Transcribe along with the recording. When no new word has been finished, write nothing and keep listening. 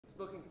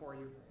looking for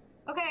you.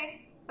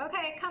 Okay,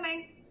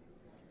 coming.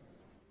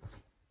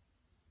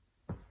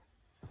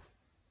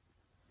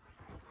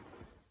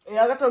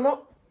 Yeah, I got the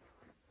remote.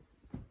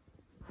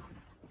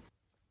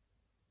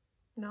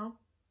 No.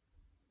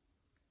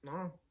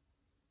 No.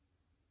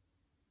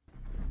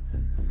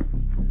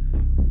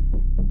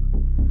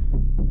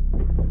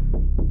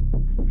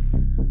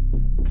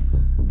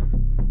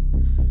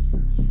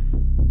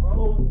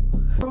 Bro,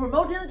 the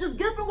remote didn't just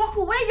get up and walk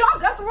away. Y'all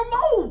got the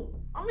remote.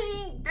 I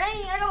mean,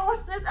 dang, I gotta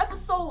watch this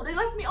episode. They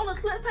left me on a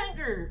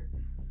cliffhanger.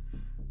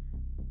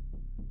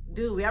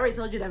 Dude, we already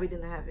told you that we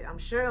didn't have it. I'm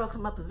sure it'll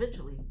come up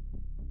eventually.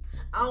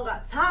 I don't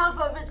got time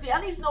for eventually.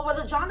 I need to know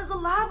whether John is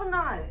alive or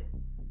not.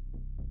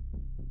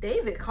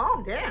 David,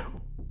 calm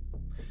down.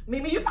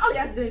 Mimi, you probably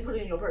accidentally put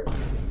it in your purse.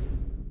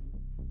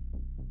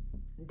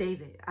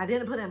 David, I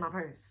didn't put it in my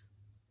purse.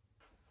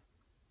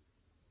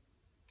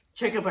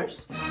 Check your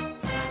purse.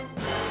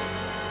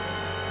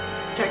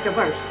 Check your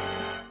purse.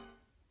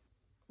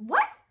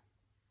 What?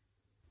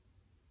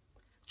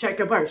 Check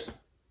your purse.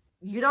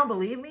 You don't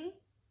believe me?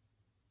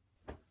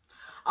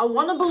 I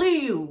want to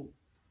believe you,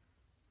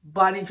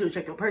 but I need you to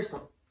check your purse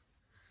though.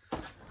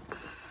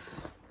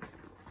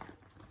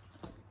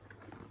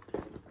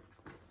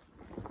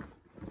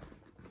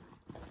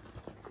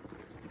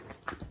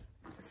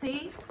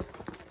 See?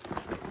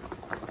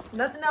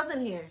 Nothing else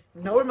in here.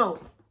 No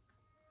remote.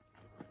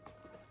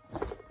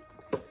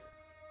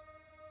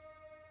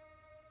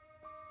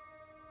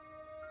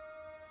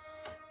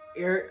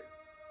 Eric,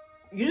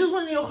 you just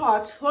went in your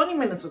car 20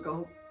 minutes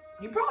ago.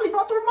 You probably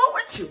brought the remote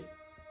with you.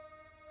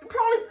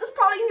 It's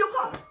probably in your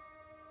car.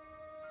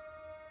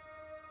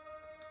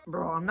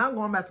 Bro, I'm not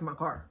going back to my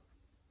car.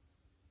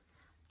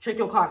 Check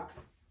your car.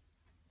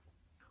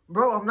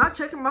 Bro, I'm not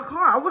checking my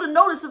car. I would have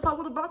noticed if I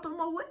would have brought the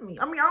remote with me.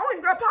 I mean, I don't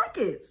even got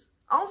pockets.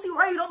 I don't see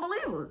why you don't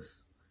believe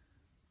us.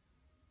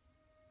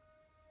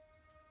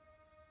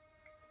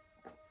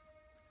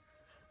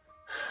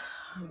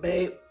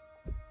 Babe,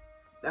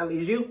 that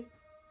leaves you.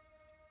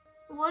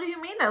 What do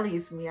you mean that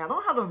leaves me? I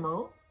don't have the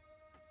remote.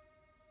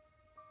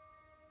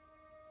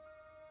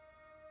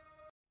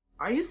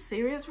 Are you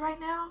serious right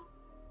now?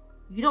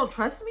 You don't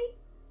trust me?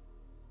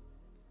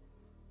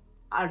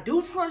 I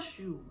do trust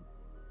you.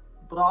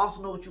 But I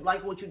also know what you like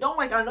and what you don't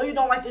like. I know you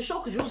don't like this show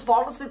because you was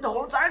falling asleep the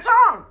whole entire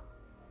time.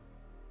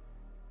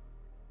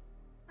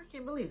 I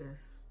can't believe this.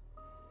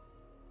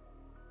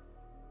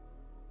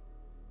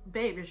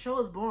 Babe, your show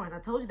is boring. I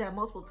told you that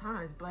multiple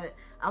times, but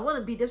I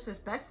wouldn't be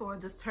disrespectful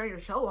and just turn your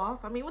show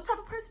off. I mean, what type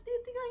of person do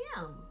you think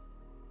I am?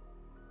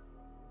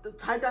 The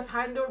type that's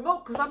hiding the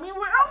remote, because I mean,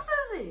 where else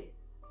is it?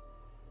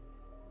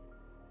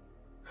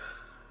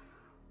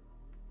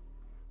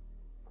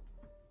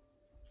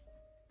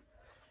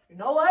 You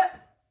know what?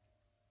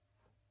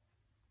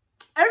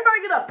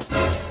 Everybody get up.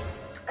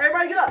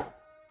 Everybody get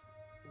up.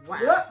 Wow.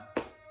 Get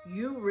up.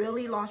 You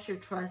really lost your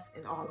trust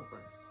in all of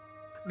us.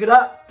 Get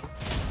up.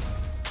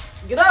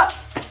 Get up.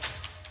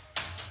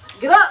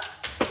 Get up.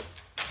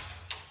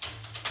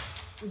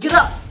 Get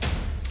up.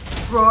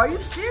 Bro, are you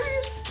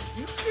serious?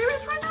 You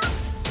serious right now?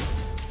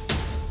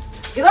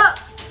 Get up.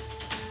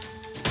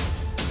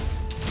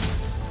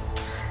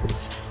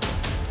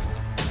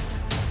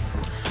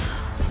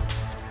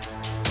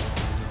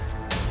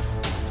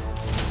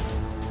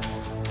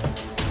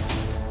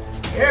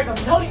 Eric, I'm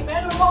telling you,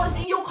 man, the remote is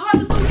in your car.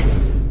 Just look at it.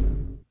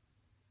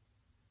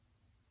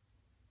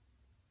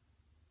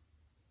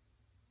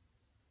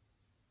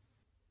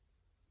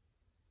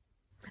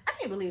 I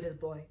can't believe this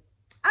boy.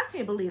 I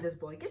can't believe this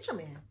boy. Get your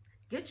man.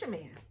 Get your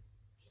man.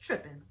 He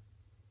tripping.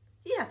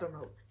 He had the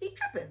remote. He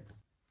tripping.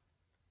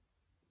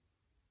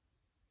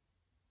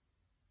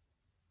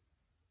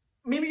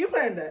 Mimi, you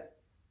playing that.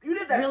 You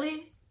did that.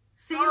 Really?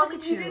 See, look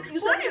at you. You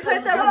said you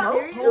played that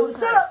remote.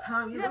 Shut up.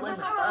 Time you playing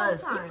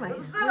us. You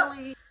playing.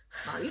 Really?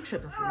 Nah, you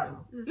tripping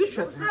for real. You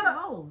tripping. Shut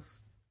up.